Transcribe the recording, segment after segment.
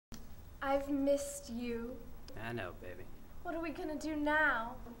I've missed you. I know, baby. What are we gonna do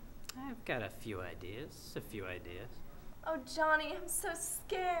now? I've got a few ideas. Oh, Johnny, I'm so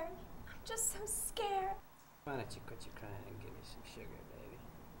scared. I'm just so scared. Why don't you quit your crying and give me some sugar, baby?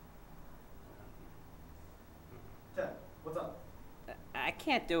 Ted, what's up? I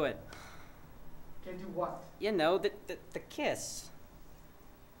can't do it. Can't do what? You know, the kiss.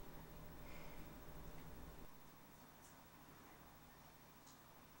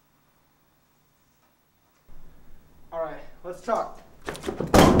 Alright, let's talk. Get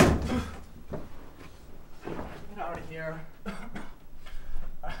out of here.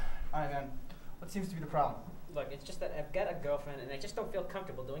 Alright, man. What seems to be the problem? Look, it's just that I've got a girlfriend and I just don't feel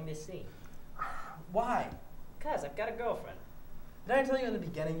comfortable doing this scene. Why? 'Cause I've got a girlfriend. Did I tell you in the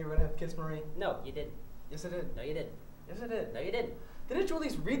beginning you were gonna have Kiss Marie? No, you didn't. Yes, I did. No, you didn't. Yes, I did. No, you didn't. Didn't you at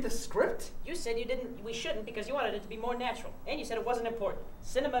least read the script? You said we shouldn't because you wanted it to be more natural. And you said it wasn't important.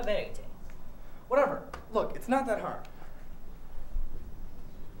 Cinema verite. Whatever. Look, it's not that hard.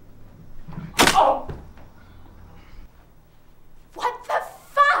 Oh! What the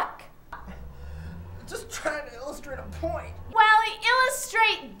fuck? Just trying to illustrate a point. Well,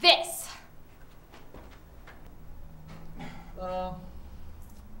 illustrate this.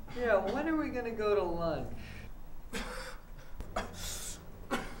 Yeah, when are we gonna go to lunch?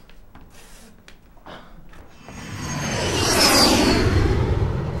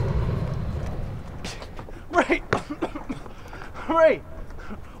 Ray! Ray!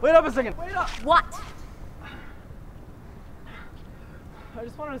 Wait up a second. Wait up! What? I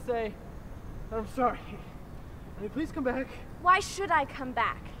just wanted to say that I'm sorry. Can you please come back? Why should I come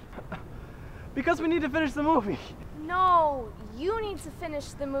back? Because we need to finish the movie. No, you need to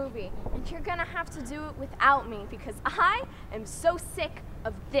finish the movie, and you're gonna have to do it without me because I am so sick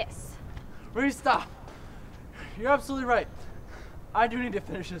of this. Ray, stop. You're absolutely right. I do need to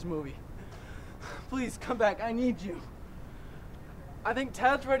finish this movie. Please come back. I need you. I think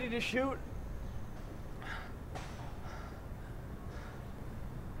Ted's ready to shoot.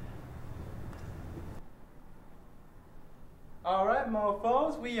 All right,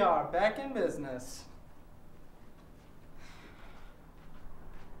 mofos, we are back in business.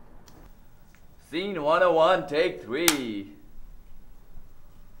 Scene 101, take 3.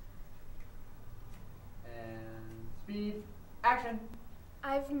 And speed, action.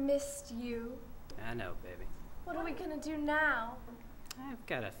 I've missed you. I know, baby. What are we gonna do now? I've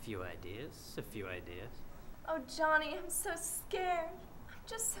got a few ideas. Oh, Johnny, I'm so scared. I'm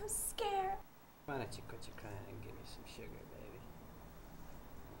just so scared. Why don't you quit your crying and give me some sugar, baby?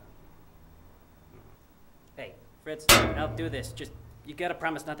 Hey, Fritz, I'll do this. Just, you gotta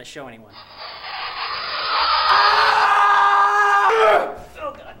promise not to show anyone.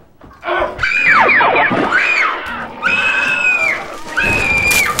 Oh, God.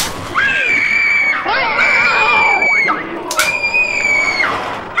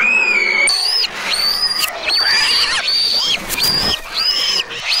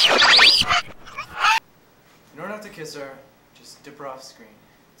 You don't have to kiss her, just dip her off screen.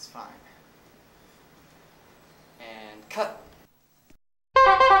 It's fine. And cut.